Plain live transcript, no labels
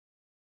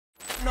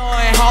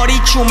너의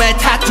허리춤에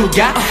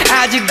타투가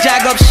아직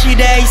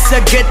작업실에 있어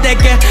그때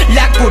그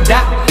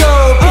락보다 또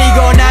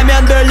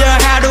피곤하면 들려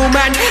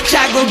하루만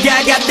자고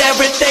I got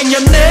everything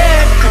you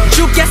need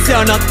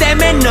죽겠어 너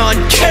때문에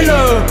넌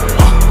킬러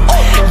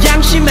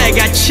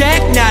양심해가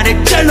check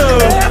나를 찔러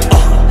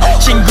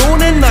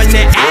친구는 널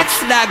내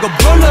X라고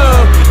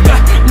불러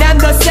난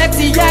더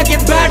섹시하게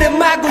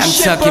발음하고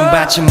싶어 I'm talking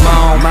about your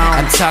mom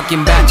I'm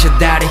talking about your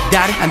daddy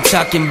I'm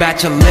talking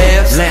about your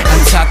lips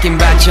I'm talking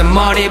about your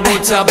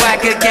머리부터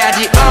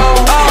발끝까지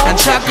oh I'm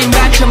talking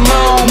about your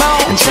mom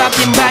I'm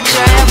talking about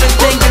your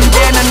everything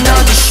근데 난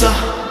어딨어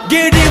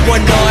그리워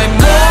너의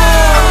몸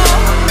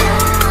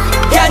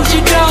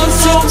간지러운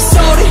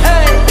숨소리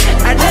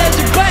I need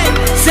you babe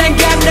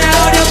생각나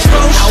어렵고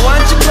I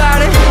want your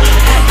body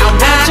I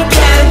want your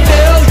can't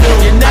feel you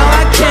You know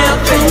I can't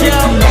feel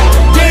you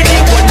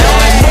그리워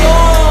너의 몸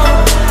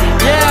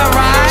Yeah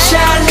right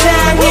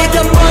샤랑이던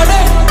머리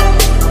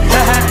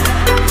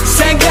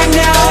생각나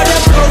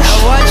어렵고 I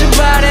want your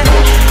body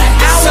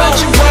I want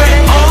your body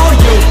on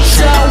you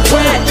So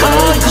wet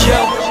on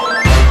you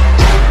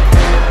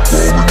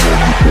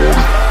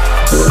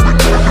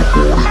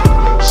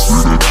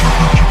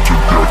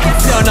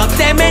너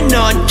때문에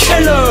넌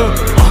킬러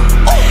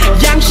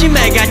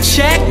양심해가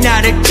check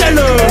나를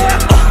찔러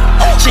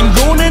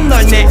친구는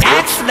널 내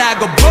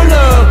X라고 불러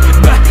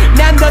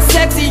난 더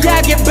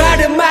섹시하게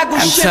발음하고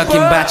싶어 I'm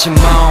talking about your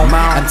mom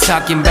I'm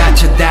talking about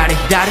your daddy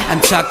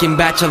I'm talking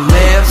about your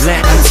lips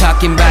I'm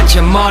talking about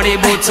your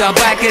머리부터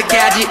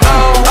발끝까지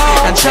oh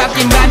I'm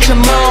talking about your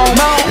mom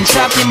I'm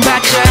talking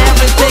about your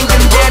everything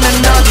근데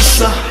난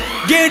어딨어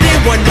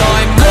그리워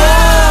너의 몸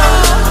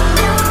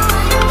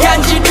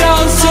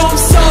간지러운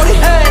숨소리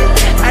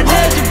I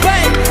need you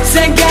babe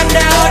생각나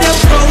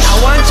어렵고 I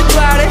want your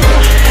body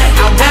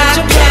I want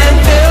your can't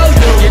feel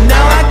you You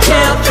know I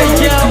can't feel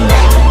you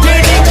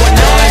그리워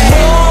너의 몸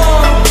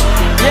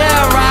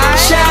Yeah right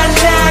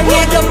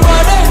샤랑이던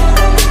머리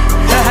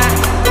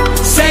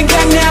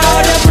생각나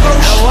어렵고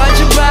I want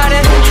your body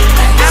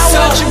I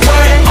want your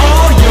body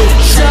on you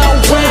So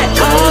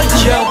wet on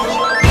you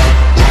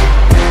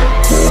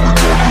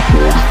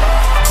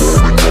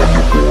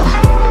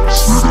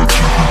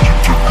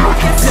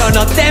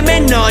너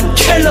때문에 넌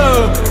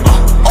킬러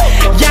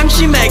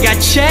양심해가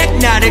check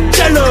나를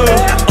찔러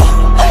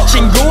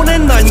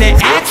친구는 널 내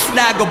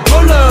X라고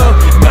불러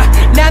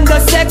난 더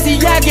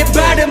섹시하게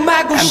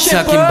발음하고 싶어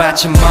I'm talking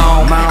about your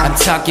mom I'm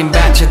talking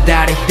about your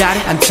daddy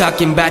I'm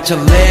talking about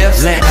your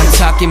lips I'm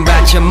talking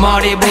about your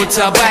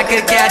머리부터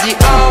발끝까지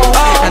oh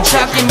I'm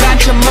talking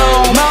about your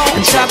mom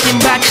I'm talking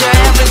about your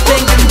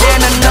everything 근데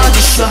난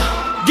어딨어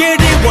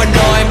그리워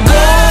너의 몸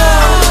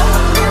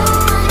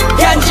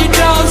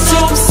간지러운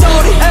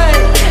숨소리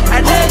I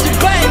need you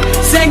babe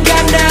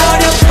생각나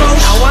어렵고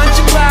I want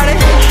your body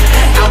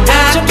I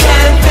want your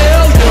can't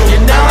feel you You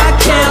know I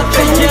can't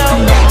feel you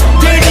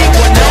그리워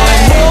너의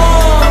몸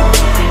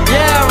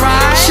Yeah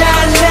right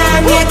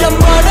샤랑이던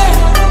머리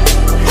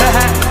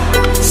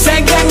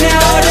생각나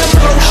어렵고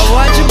I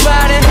want your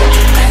body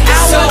I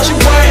want your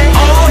body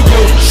on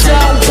you So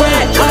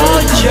wet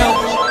on you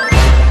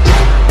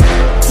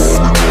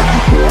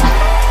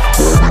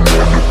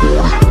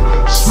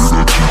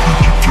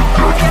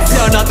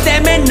너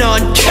때문에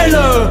넌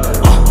킬러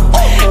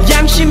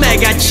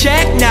양심해가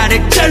check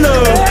나를 찔러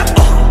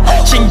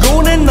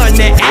친구는 널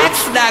내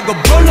X라고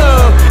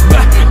불러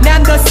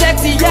난 더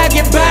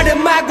섹시하게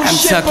발음하고 I'm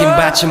싶어 talking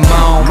about your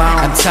mom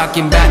I'm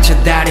talking about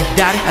your daddy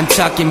I'm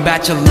talking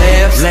about your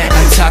lips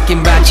I'm talking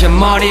about your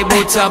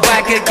머리부터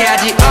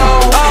발끝까지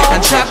oh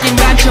I'm talking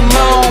about your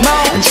mom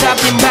I'm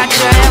talking about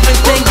your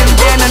everything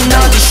근데 난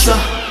어딨어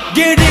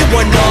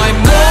그리워 너의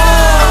몸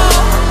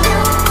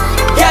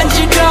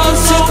간지러운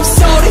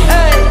숨소리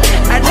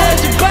I need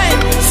you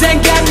babe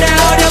생각나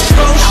어렵고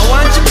I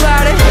want your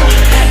body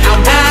I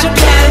want your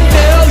can't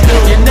feel you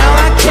You know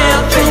I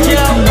can't feel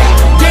you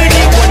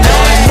그리워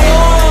너의 몸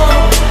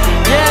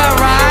Yeah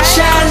right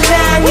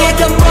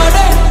샤랑이던 머리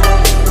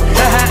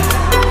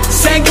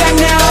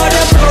생각나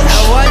어렵고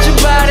I want your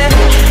body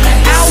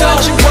I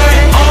want your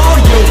body on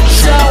you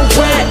So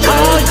wet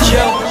on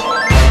you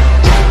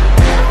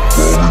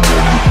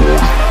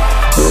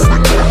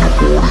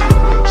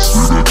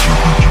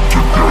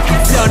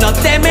너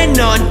때문에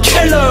넌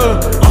킬러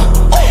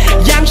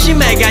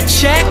양심해가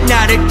check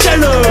나를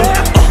찔러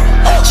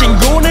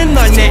친구는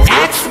널 내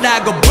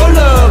X라고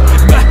불러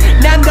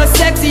난 더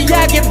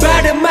섹시하게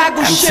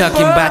발음하고 I'm 싶어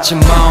talking about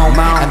your mom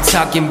I'm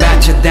talking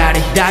about your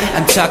daddy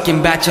I'm talking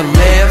about your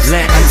lips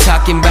I'm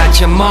talking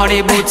about your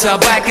머리부터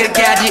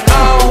발끝까지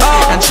oh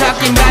I'm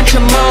talking about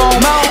your mom